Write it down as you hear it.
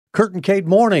Kurt and Kate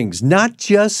Mornings, not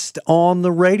just on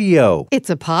the radio. It's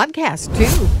a podcast,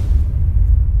 too.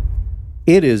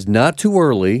 It is not too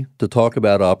early to talk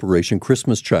about Operation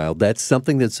Christmas Child. That's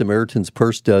something that Samaritan's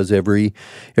Purse does every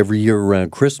year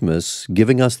around Christmas,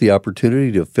 giving us the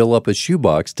opportunity to fill up a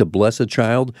shoebox to bless a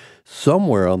child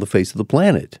somewhere on the face of the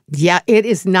planet. Yeah, it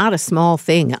is not a small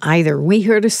thing either. We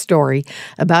heard a story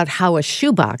about how a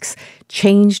shoebox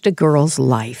changed a girl's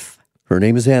life. Her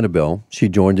name is Anabel. She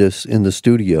joined us in the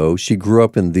studio. She grew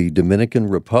up in the Dominican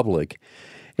Republic.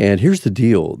 And here's the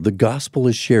deal. The gospel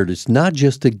is shared. It's not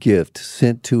just a gift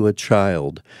sent to a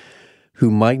child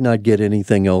who might not get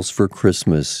anything else for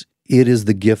Christmas. It is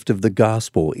the gift of the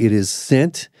gospel. It is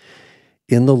sent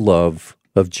in the love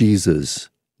of Jesus.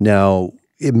 Now,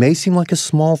 it may seem like a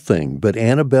small thing, but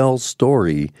Anabel's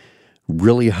story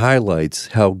really highlights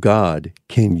how God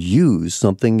can use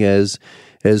something as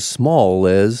small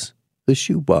as the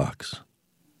shoebox.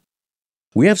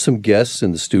 We have some guests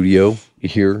in the studio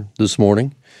here this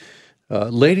morning.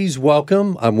 Ladies,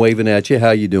 welcome. I'm waving at you.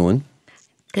 How you doing?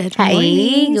 Good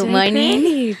morning. Good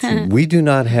morning. We do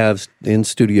not have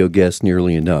in-studio guests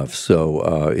nearly enough,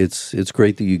 so it's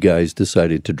great that you guys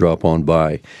decided to drop on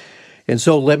by. And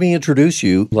so let me introduce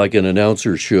you like an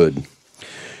announcer should.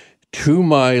 To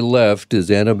my left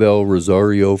is Anabel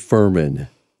Rosario Fermin.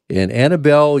 And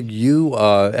Anabel, you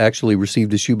actually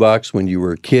received a shoebox when you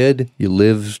were a kid. You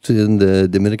lived in the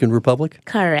Dominican Republic?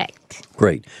 Correct.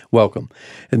 Great. Welcome.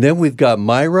 And then we've got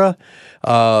Myra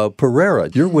Pereira.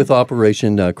 You're with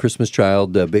Operation Christmas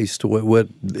Child based what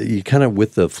you kind of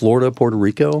with the Florida, Puerto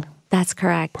Rico? That's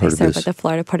correct. I serve with the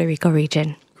Florida, Puerto Rico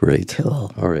region. Great.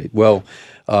 Cool. All right. Well,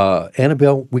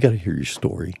 Anabel, we got to hear your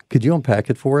story. Could you unpack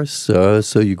it for us?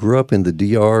 So you grew up in the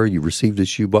DR. You received a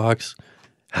shoebox.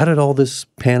 How did all this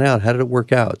pan out? How did it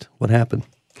work out? What happened?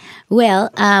 Well,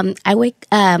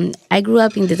 I grew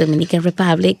up in the Dominican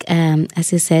Republic.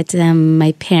 As you said,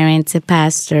 my parents, a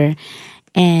pastor,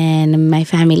 and my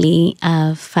family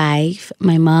of 5,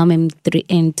 my mom and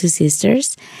 2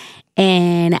 sisters.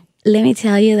 And let me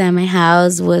tell you that my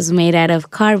house was made out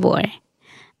of cardboard.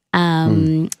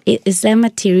 It is a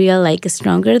material like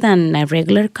stronger than a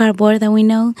regular cardboard that we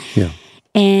know. Yeah.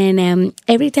 And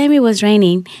every time it was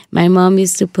raining, my mom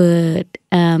used to put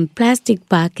plastic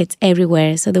buckets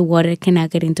everywhere so the water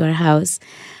cannot get into our house.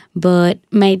 But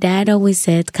my dad always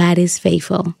said, God is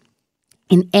faithful.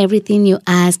 And everything you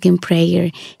ask in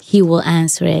prayer, He will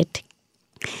answer it.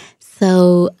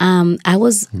 So I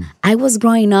was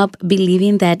growing up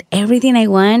believing that everything I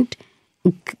want,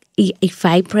 if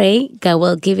I pray, God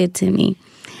will give it to me.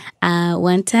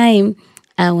 One time,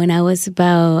 when I was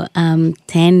about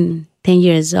 10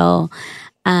 years old,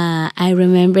 I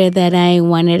remember that I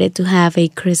wanted to have a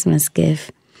Christmas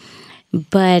gift.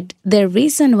 But the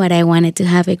reason why I wanted to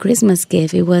have a Christmas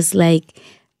gift, it was like,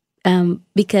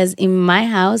 because in my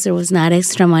house, there was not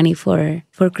extra money for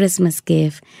Christmas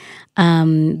gift.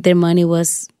 Their money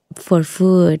was for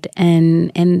food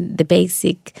and the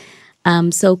basic.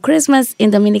 So Christmas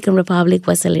in Dominican Republic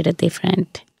was a little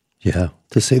different. Yeah,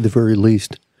 to say the very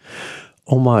least.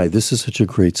 Oh my, this is such a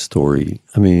great story.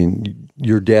 I mean,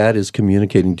 your dad is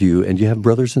communicating to you, and you have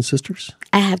brothers and sisters?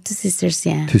 I have 2 sisters,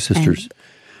 yeah. 2 sisters.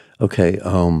 Okay,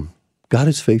 God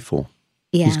is faithful.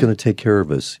 Yeah. He's going to take care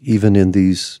of us, even in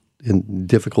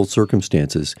difficult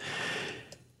circumstances.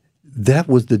 That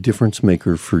was the difference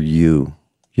maker for you,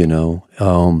 you know.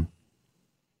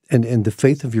 And the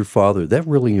faith of your father, that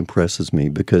really impresses me,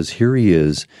 because here he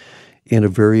is in a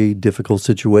very difficult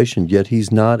situation, yet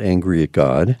he's not angry at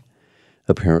God.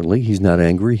 Apparently, he's not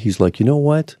angry. He's like, you know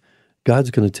what?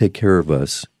 God's going to take care of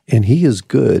us, and He is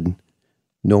good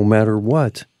no matter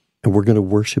what, and we're going to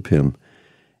worship Him.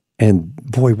 And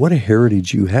boy, what a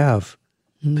heritage you have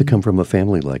to come from a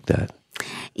family like that.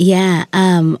 Yeah.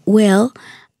 I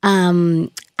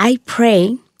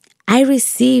pray. I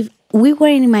receive. We were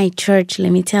in my church,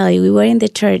 let me tell you. We were in the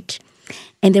church,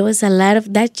 and there was a lot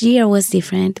of, that year was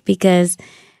different because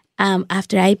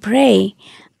after I pray,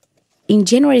 in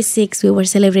January 6th, we were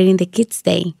celebrating the Kids'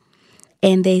 Day,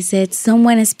 and they said,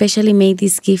 someone especially made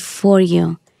this gift for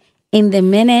you. In the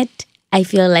minute, I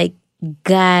feel like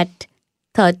God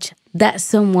touched that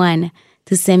someone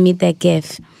to send me that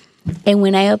gift. And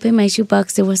when I opened my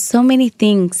shoebox, there were so many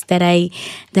things that I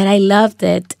loved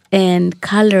it, and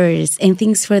colors and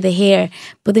things for the hair.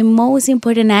 But the most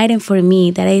important item for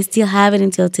me that I still have it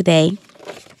until today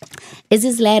is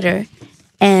this letter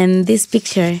and this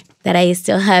picture that I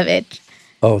still have it.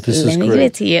 Oh, this is great. Let me give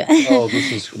it to you. Oh,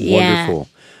 this is wonderful.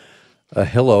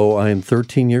 Hello, I am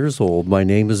 13 years old. My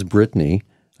name is Brittany.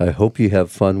 I hope you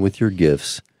have fun with your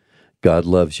gifts. God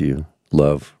loves you.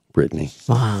 Love, Brittany.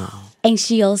 Wow. And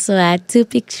she also had 2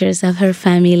 pictures of her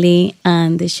family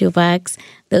on the shoebox.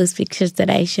 Those pictures that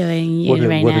I showing you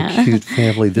right now. What a cute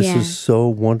family. This is so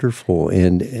wonderful.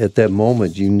 And at that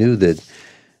moment, you knew that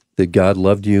God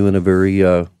loved you in a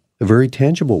very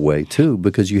tangible way, too,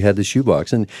 because you had the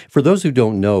shoebox. And for those who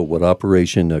don't know what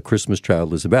Operation Christmas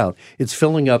Child is about, it's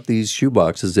filling up these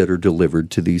shoeboxes that are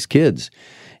delivered to these kids.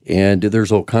 And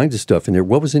there's all kinds of stuff in there.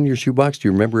 What was in your shoebox? Do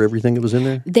you remember everything that was in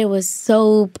there? There was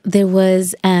soap, there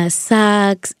was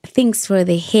socks, things for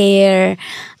the hair,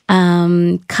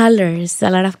 colors,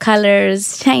 a lot of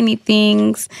colors, shiny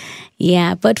things.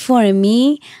 Yeah, but for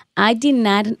me, I did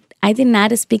not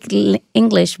speak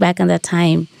English back at that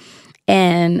time.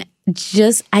 And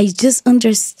I just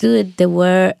understood the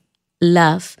word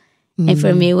love. Mm-hmm. And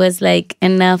for me, it was like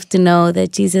enough to know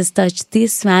that Jesus touched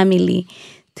this family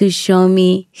to show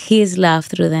me his love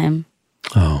through them.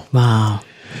 Oh. Wow.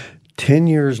 10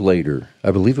 years later,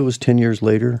 I believe it was 10 years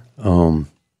later,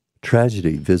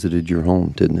 tragedy visited your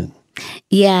home, didn't it?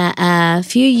 Yeah, a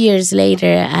few years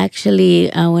later, actually,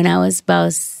 when I was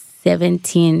about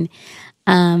 17,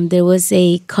 there was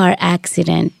a car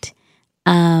accident.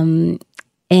 And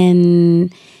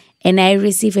I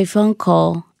received a phone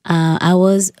call.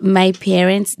 My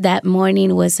parents, that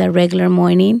morning was a regular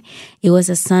morning. It was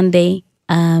a Sunday.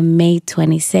 May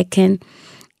 22nd,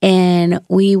 and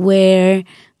we were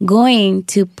going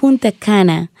to Punta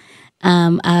Cana.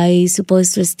 I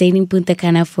supposed to stay in Punta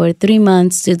Cana for 3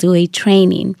 months to do a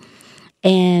training,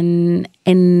 and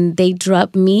they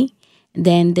dropped me.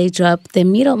 Then they dropped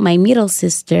my middle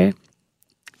sister,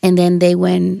 and then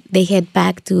they head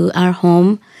back to our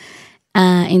home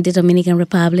in the Dominican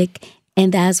Republic,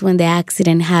 and that's when the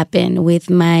accident happened with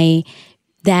my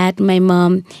dad, my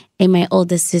mom, and my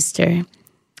oldest sister.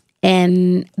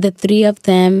 And the 3 of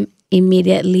them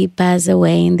immediately passed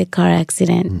away in the car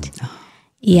accident.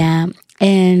 Yeah.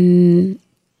 And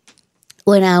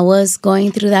when I was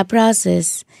going through that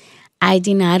process, I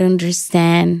did not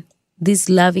understand this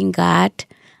loving God.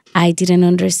 I didn't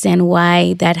understand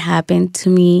why that happened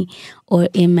to me or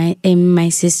in my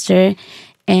sister.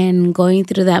 And going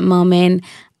through that moment,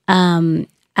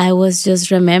 I was just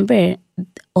remember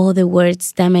all the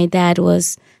words that my dad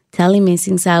was telling me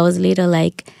since I was little,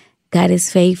 like, God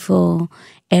is faithful.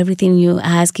 Everything you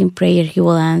ask in prayer, he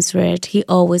will answer it. He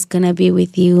always going to be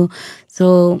with you.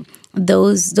 So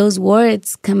those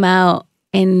words come out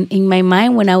in my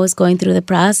mind when I was going through the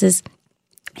process.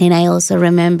 And I also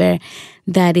remember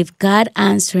that if God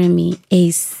answered me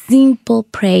a simple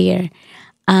prayer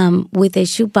with a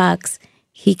shoebox,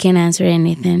 he can answer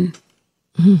anything.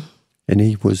 Mm-hmm. And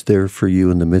he was there for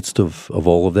you in the midst of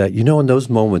all of that. You know, in those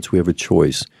moments, we have a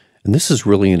choice. And this is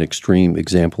really an extreme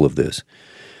example of this.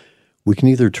 We can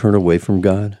either turn away from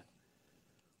God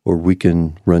or we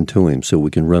can run to him. So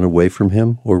we can run away from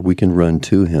him or we can run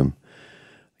to him.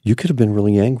 You could have been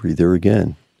really angry there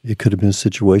again. It could have been a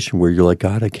situation where you're like,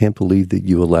 God, I can't believe that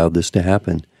you allowed this to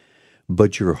happen.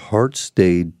 But your heart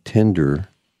stayed tender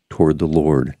toward the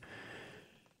Lord.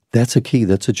 That's a key.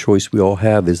 That's a choice we all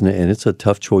have, isn't it? And it's a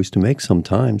tough choice to make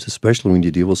sometimes, especially when you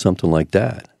deal with something like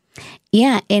that.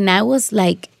 Yeah, and I was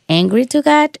like angry to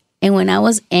God. And when I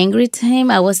was angry to him,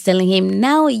 I was telling him,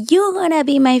 now you're going to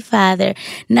be my father.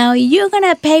 Now you're going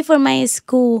to pay for my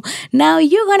school. Now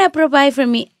you're going to provide for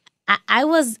me. I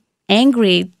was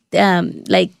angry.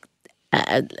 I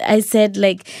said,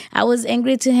 like, I was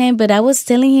angry to him, but I was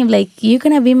telling him, like, you're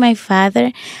going to be my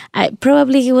father.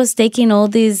 Probably he was taking all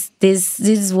this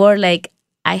word, like,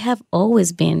 I have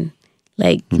always been,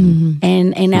 like,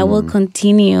 and I will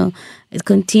continue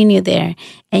there.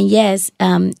 And yes,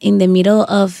 in the middle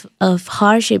of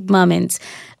hardship moments,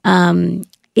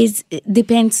 it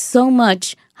depends so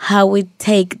much how we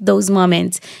take those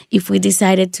moments. If we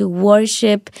decided to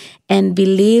worship and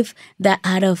believe that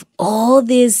out of all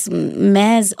this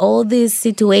mess, all this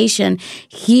situation,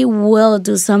 he will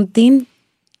do something,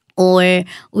 or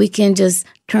we can just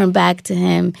turn back to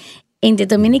him. In the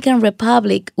Dominican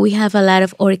Republic, we have a lot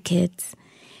of orchids.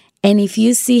 And if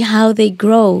you see how they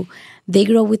grow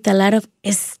with a lot of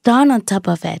stone on top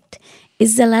of it.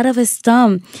 It's a lot of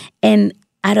stone. And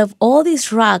out of all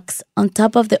these rocks on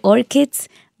top of the orchids,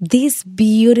 this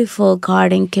beautiful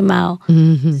garden came out.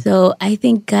 Mm-hmm. So I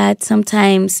think God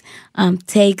sometimes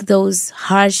take those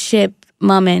hardship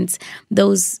moments,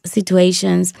 those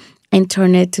situations, and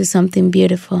turn it to something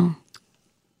beautiful.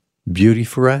 Beauty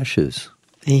for ashes.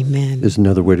 Amen. Is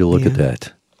another way to look at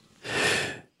that.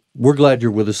 We're glad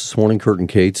you're with us this morning, Kurt and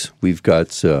Kate. We've got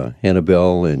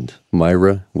Anabel and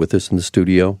Myra with us in the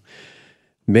studio.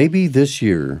 Maybe this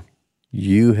year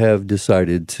you have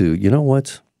decided to, you know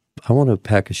what? I want to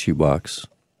pack a shoebox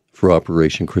for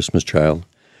Operation Christmas Child.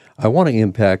 I want to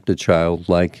impact a child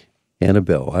like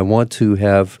Anabel. I want to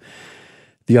have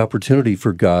the opportunity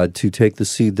for God to take the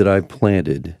seed that I've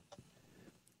planted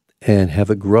and have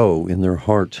it grow in their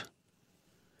heart.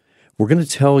 We're going to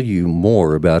tell you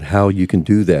more about how you can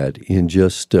do that in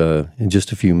just a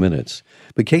few minutes.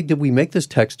 But Kate, did we make this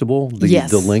textable? Yes.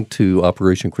 The link to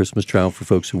Operation Christmas Child for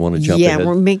folks who want to jump ahead? Yeah,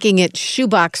 we're making it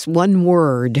shoebox, one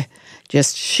word.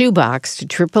 Just shoebox to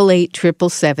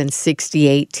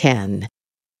 888-777-6810.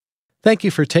 Thank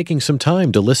you for taking some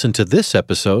time to listen to this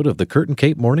episode of the Kurt and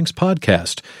Kate Mornings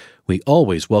podcast. We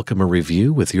always welcome a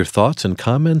review with your thoughts and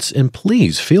comments, and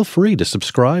please feel free to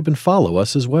subscribe and follow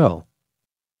us as well.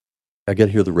 I got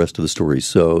to hear the rest of the story.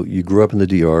 So you grew up in the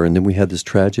DR, and then we had this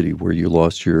tragedy where you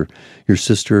lost your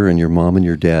sister and your mom and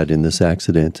your dad in this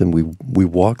accident, and we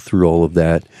walked through all of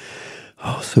that.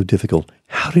 Oh, so difficult.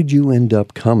 How did you end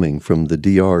up coming from the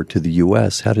DR to the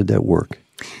U.S.? How did that work?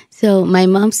 So my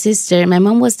mom was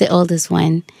the oldest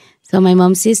one. So my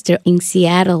mom's sister in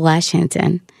Seattle,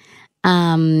 Washington,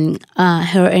 her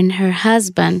and her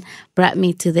husband brought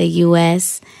me to the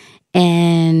U.S.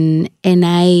 and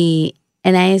I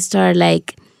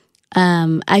started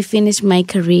I finished my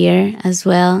career as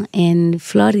well in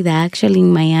Florida, actually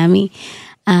in Miami,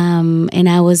 and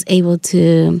I was able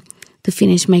to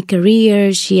finish my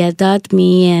career. She adopted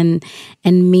me, and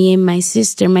me and my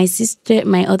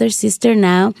other sister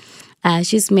now,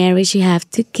 she's married. She have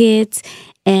 2 kids,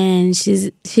 and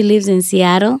she lives in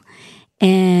Seattle,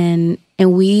 and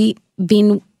we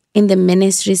been in the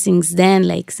ministry since then,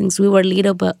 since we were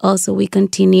little, but also we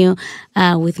continue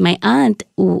with my aunt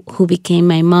who became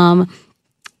my mom.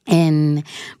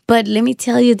 But let me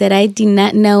tell you that I did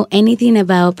not know anything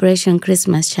about Operation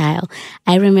Christmas Child.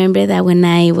 I remember that when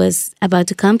I was about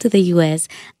to come to the U.S.,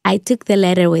 I took the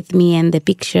letter with me and the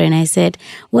picture, and I said,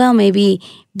 well, maybe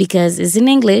because it's in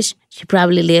English, she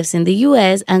probably lives in the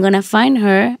U.S., I'm going to find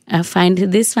her, find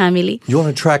this family. You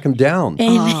want to track them down.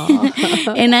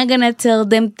 And I'm going to tell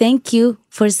them thank you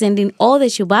for sending all the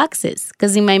shoeboxes.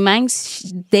 Because in my mind,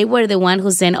 they were the one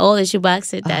who sent all the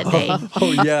shoeboxes that day.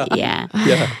 Oh, yeah. Yeah.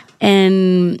 Yeah.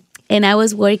 And I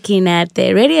was working at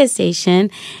the radio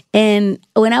station. And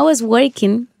when I was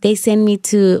working, they sent me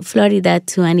to Florida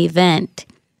to an event.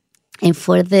 And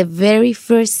for the very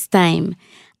first time,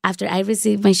 after I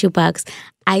received my shoebox,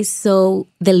 I saw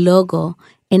the logo.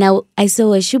 And I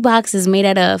saw a shoebox is made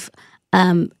out of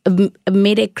a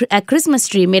Christmas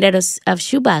tree made out of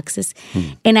shoeboxes.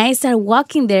 And I started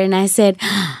walking there, and I said,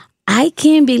 I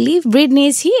can't believe Brittany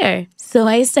is here. So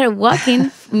I started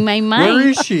walking in my mind. Where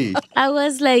is she? I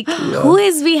was like, who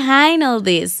is behind all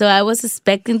this? So I was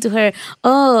expecting to her,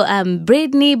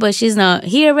 Brittany, but she's not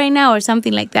here right now or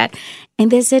something like that.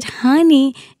 And they said,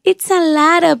 honey, it's a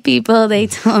lot of people, they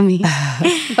told me.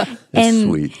 That's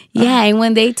sweet. Yeah, and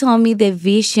when they told me the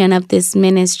vision of this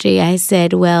ministry, I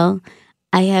said, well,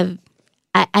 I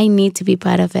need to be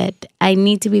part of it. I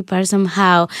need to be part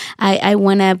somehow. I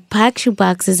want to pack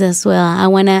shoeboxes as well. I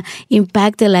want to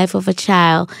impact the life of a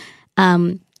child.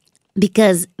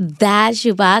 Because that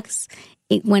shoebox,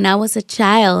 when I was a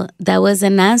child, that was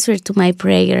an answer to my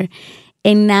prayer.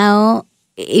 And now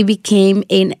it became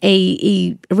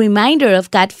a reminder of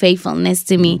God's faithfulness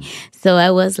to me. So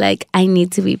I was like, I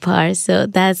need to be part. So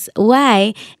that's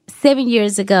why 7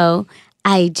 years ago,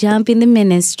 I jumped in the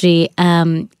ministry,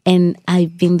 and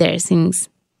I've been there since.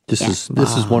 This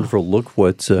is wonderful. Look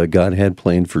what God had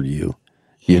planned for you,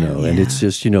 and it's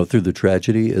just, through the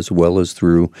tragedy as well as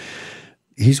through,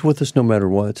 He's with us no matter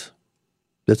what.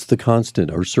 That's the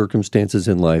constant. Our circumstances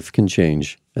in life can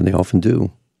change, and they often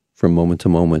do from moment to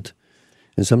moment.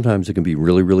 And sometimes it can be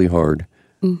really, really hard,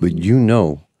 but you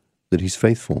know that He's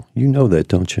faithful. You know that,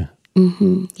 don't you?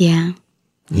 Mm-hmm. Yeah.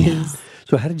 Yes.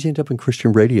 So how did you end up in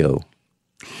Christian radio?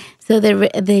 So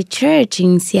the church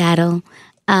in Seattle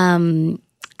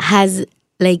has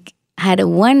had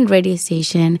one radio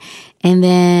station, and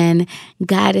then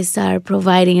God started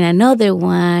providing another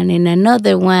one and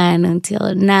another one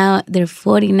until now there are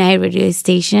 49 radio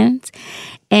stations.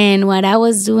 And what I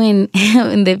was doing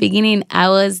in the beginning, I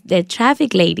was the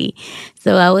traffic lady.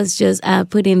 So I was just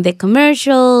putting the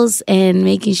commercials and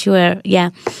making sure,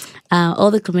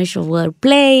 all the commercials will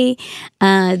play.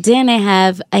 Then I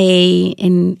have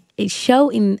a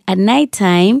show at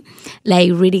nighttime,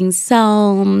 like reading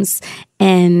psalms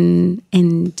and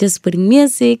just putting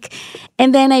music.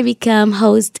 And then I become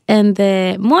host in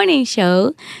the morning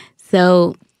show.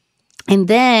 So, and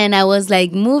then I was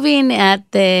moving at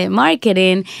the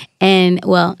marketing, and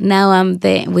now I'm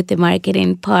with the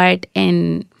marketing part.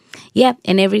 And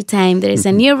and every time there's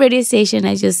a new radio station,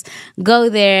 I just go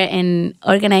there and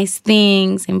organize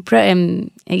things and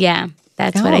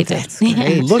That's what I do. That's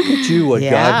great. Look at you, what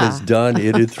God has done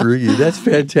in and through you. That's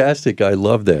fantastic. I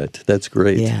love that. That's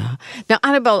great. Yeah. Now,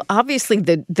 Anabel, obviously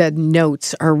the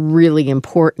notes are really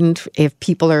important if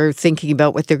people are thinking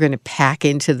about what they're going to pack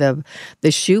into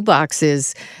the shoe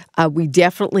boxes. We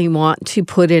definitely want to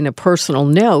put in a personal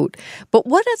note. But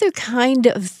what other kind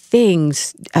of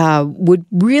things would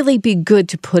really be good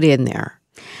to put in there?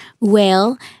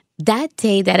 Well, that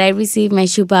day that I received my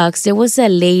shoebox, there was a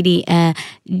lady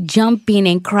jumping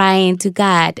and crying to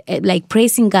God, like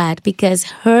praising God, because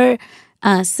her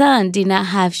son did not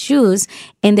have shoes,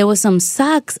 and there was some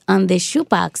socks on the shoe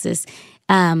boxes.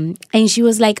 And she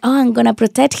was like, "Oh, I'm gonna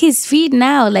protect his feet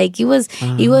now." Like it was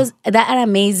that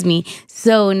amazed me.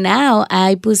 So now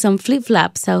I put some flip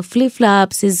flops. So flip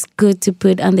flops is good to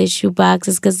put on the shoe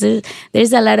boxes because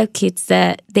there's a lot of kids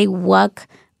that they walk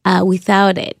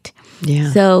without it.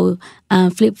 Yeah. So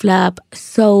flip-flop,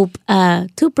 soap,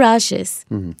 toothbrushes.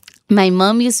 Mm-hmm. My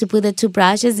mom used to put the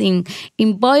toothbrushes in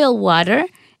boiled water,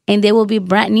 and they will be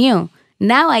brand new.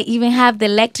 Now I even have the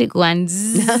electric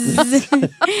ones.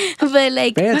 But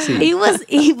like fancy.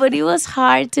 it was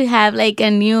hard to have like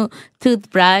a new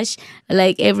toothbrush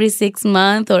like every 6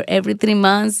 months or every 3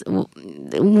 months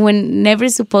when never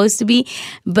supposed to be.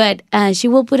 But she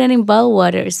will put it in boiled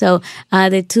water. So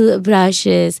the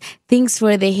toothbrushes, things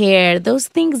for the hair, those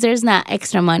things, there's not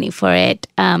extra money for it.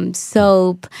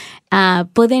 Soap.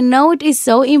 But the note is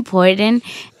so important.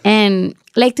 And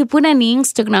like to put an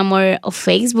Instagram or a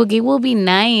Facebook, it will be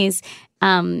nice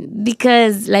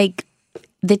because like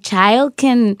the child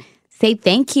can say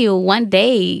thank you one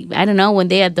day. I don't know, when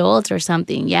they're adults or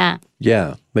something. Yeah.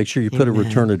 Yeah. Make sure you put a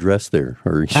return address there.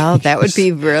 Or that would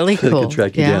be really cool.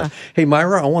 Track you down. Hey,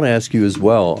 Myra, I want to ask you as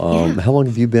well. How long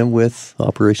have you been with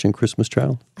Operation Christmas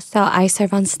Child? So I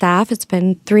serve on staff. It's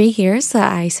been 3 years.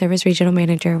 I serve as regional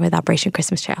manager with Operation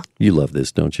Christmas Child. You love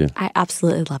this, don't you? I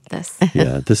absolutely love this.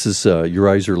 Yeah, this is, your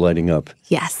eyes are lighting up.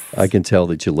 Yes. I can tell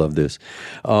that you love this.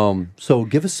 So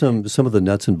give us some of the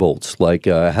nuts and bolts. Like,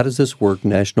 how does this work?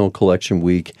 National Collection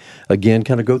Week. Again,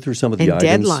 kind of go through some of the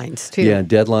items. Deadlines, too. Yeah,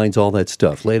 deadlines, all that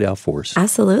stuff. Lay it out for us.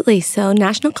 Absolutely. So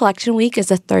National Collection Week is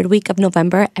the third week of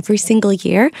November every single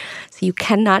year. So you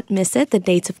cannot miss it. The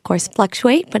dates, of course,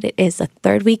 fluctuate, but it is the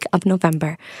third week of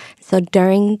November. So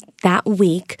during that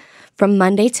week, from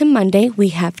Monday to Monday, we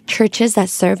have churches that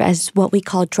serve as what we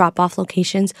call drop-off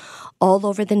locations all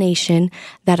over the nation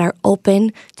that are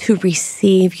open to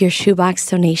receive your shoebox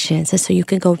donations. And so you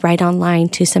can go right online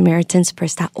to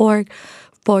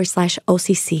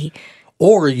SamaritansPurse.org/OCC.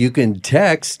 Or you can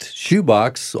text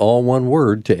shoebox, all one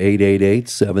word, to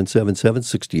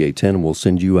 888-777-6810, and we'll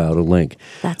send you out a link.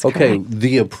 That's okay, correct.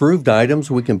 The approved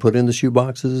items we can put in the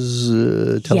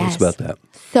shoeboxes, tell us about that.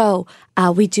 So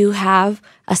we do have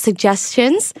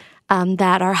suggestions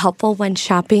that are helpful when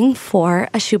shopping for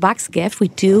a shoebox gift. We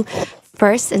do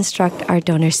first instruct our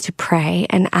donors to pray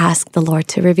and ask the Lord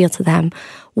to reveal to them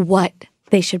what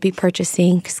they should be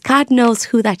purchasing, because God knows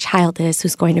who that child is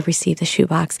who's going to receive the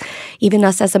shoebox. Even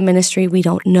us as a ministry, we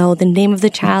don't know the name of the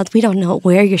child. We don't know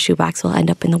where your shoebox will end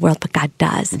up in the world, but God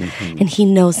does. Mm-hmm. And He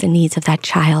knows the needs of that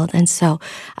child. And so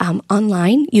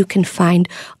online, you can find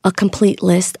a complete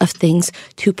list of things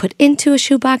to put into a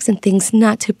shoebox and things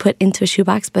not to put into a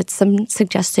shoebox, but some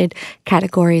suggested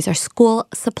categories are school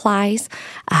supplies,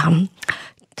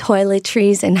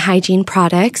 toiletries and hygiene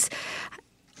products,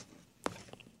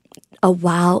 a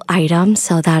wow item.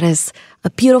 So that is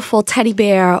a beautiful teddy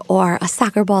bear or a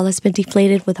soccer ball that's been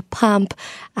deflated with a pump,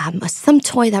 some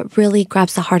toy that really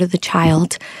grabs the heart of the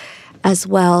child, as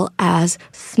well as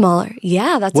smaller.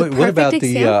 Yeah, that's a perfect what about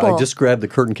example. I just grabbed the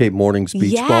Curtin Cape Mornings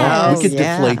beach Yes. ball. We could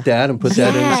deflate that and put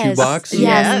that in a shoebox.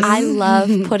 Yes, I love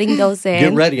putting those in.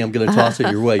 Get ready. I'm going to toss it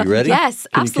your way. You ready? Yes,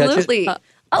 Can absolutely. You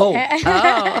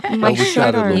catch it? My we shot short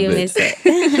it a arm. little You bit. miss it.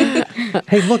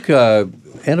 Hey, look,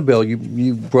 Anabel,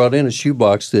 you brought in a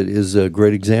shoebox that is a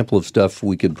great example of stuff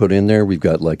we could put in there. We've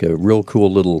got like a real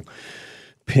cool little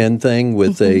pen thing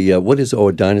with a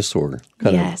dinosaur,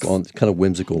 kind of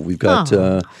whimsical. We've got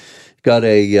a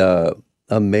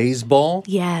maze ball.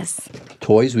 Yes.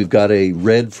 Toys. We've got a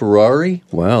red Ferrari.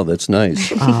 Wow, that's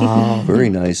nice. Oh. Very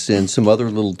nice. And some other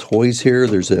little toys here.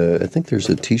 I think there's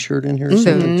a T-shirt in here.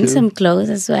 Too. Some clothes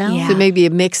as well. Yeah. So maybe a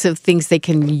mix of things they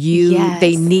can use,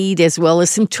 they need, as well as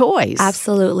some toys.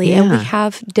 Absolutely. Yeah. And we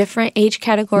have different age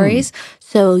categories,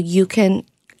 so you can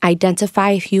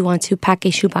identify if you want to pack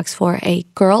a shoebox for a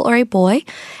girl or a boy,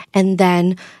 and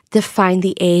then define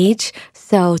the age.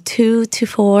 So 2 to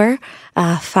 4,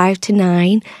 5 to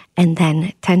 9, and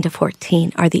then 10 to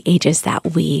 14 are the ages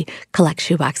that we collect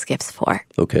shoebox gifts for.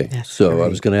 Okay, so I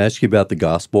was going to ask you about the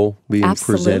gospel being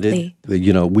Absolutely. presented.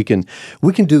 You know, we can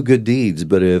do good deeds,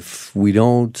 but if we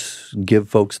don't give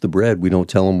folks the bread, we don't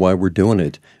tell them why we're doing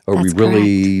it. Are we That's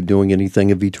really doing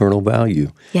anything of eternal value?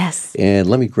 Yes. And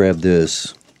let me grab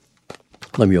this.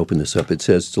 Let me open this up. It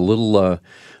says, it's a little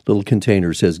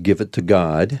container. It says, give it to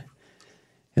God.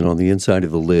 And on the inside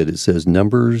of the lid, it says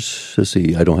Numbers, let's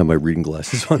see, I don't have my reading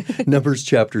glasses on. Numbers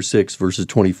chapter 6, verses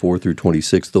 24 through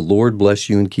 26. The Lord bless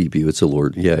you and keep you. It's the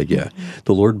Lord. Yeah. Mm-hmm.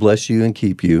 The Lord bless you and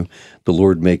keep you. The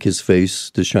Lord make his face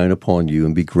to shine upon you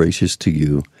and be gracious to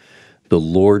you. The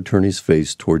Lord turn his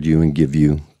face toward you and give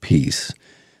you peace.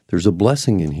 There's a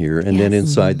blessing in here. And then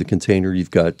inside the container, you've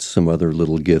got some other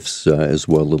little gifts as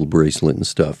well, a little bracelet and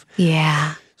stuff.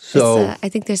 Yeah. So I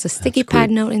think there's a sticky pad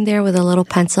note in there with a little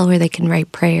pencil where they can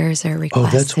write prayers or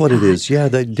requests. Oh, that's what it is. Yeah,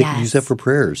 they can use that for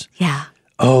prayers. Yeah.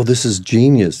 Oh, this is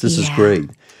genius. This is great.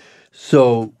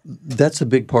 So that's a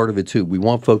big part of it, too. We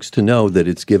want folks to know that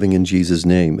it's giving in Jesus'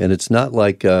 name. And it's not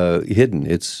like hidden.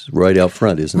 It's right out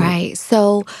front, isn't it? Right.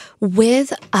 So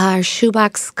with our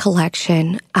shoebox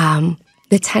collection,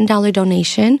 the $10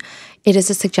 donation, it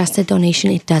is a suggested donation.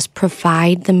 It does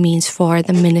provide the means for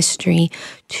the ministry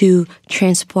to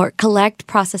collect,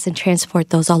 process, and transport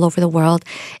those all over the world.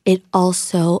 It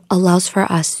also allows for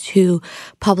us to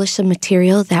publish some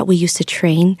material that we use to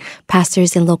train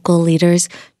pastors and local leaders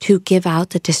to give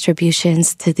out the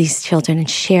distributions to these children and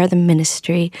share the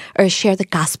ministry or share the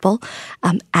gospel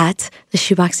at the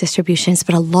shoebox distributions.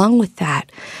 But along with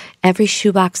that, every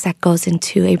shoebox that goes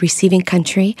into a receiving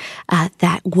country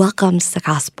that welcomes the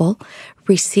gospel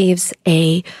receives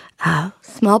a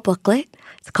small booklet.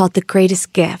 It's called The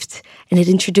Greatest Gift, and it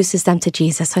introduces them to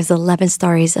Jesus. So there's 11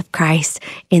 stories of Christ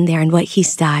in there and what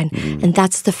he's done. And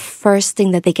that's the first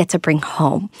thing that they get to bring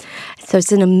home. So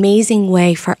it's an amazing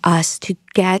way for us to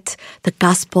get the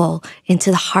gospel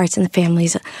into the hearts and the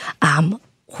families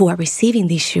who are receiving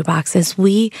these shoeboxes.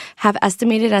 We have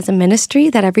estimated as a ministry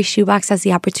that every shoebox has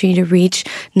the opportunity to reach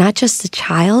not just the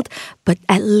child, but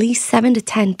at least 7 to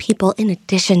 10 people in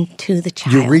addition to the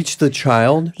child. You reach the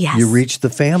child, Yes. you reach the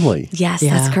family. Yes,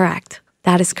 that's correct.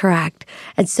 That is correct.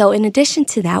 And so in addition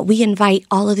to that, we invite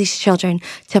all of these children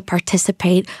to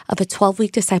participate of a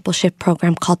 12-week discipleship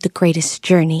program called The Greatest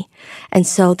Journey. And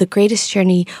so The Greatest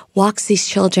Journey walks these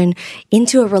children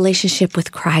into a relationship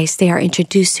with Christ. They are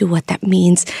introduced to what that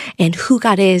means and who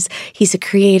God is. He's a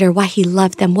creator, why he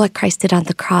loved them, what Christ did on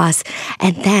the cross,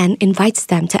 and then invites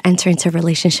them to enter into a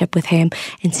relationship with him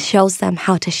and shows them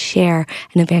how to share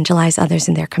and evangelize others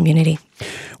in their community.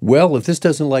 Well, if this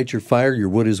doesn't light your fire, your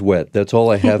wood is wet. That's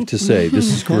all I have to say.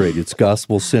 This is great. It's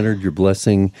gospel-centered. You're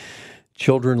blessing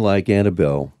children like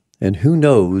Anabel. And who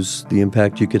knows the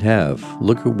impact you could have.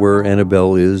 Look at where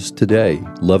Anabel is today,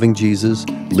 loving Jesus,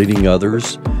 leading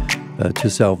others to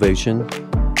salvation,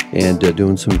 and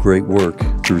doing some great work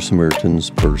through Samaritan's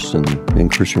Purse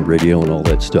and Christian Radio and all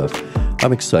that stuff.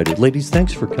 I'm excited. Ladies,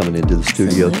 thanks for coming into the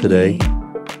studio today.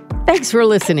 Thanks for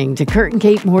listening to Kurt and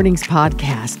Kate Mornings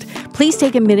Podcast. Please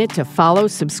take a minute to follow,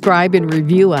 subscribe, and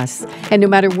review us. And no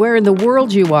matter where in the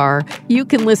world you are, you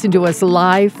can listen to us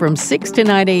live from 6 to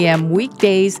 9 a.m.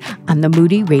 weekdays on the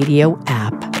Moody Radio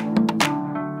app.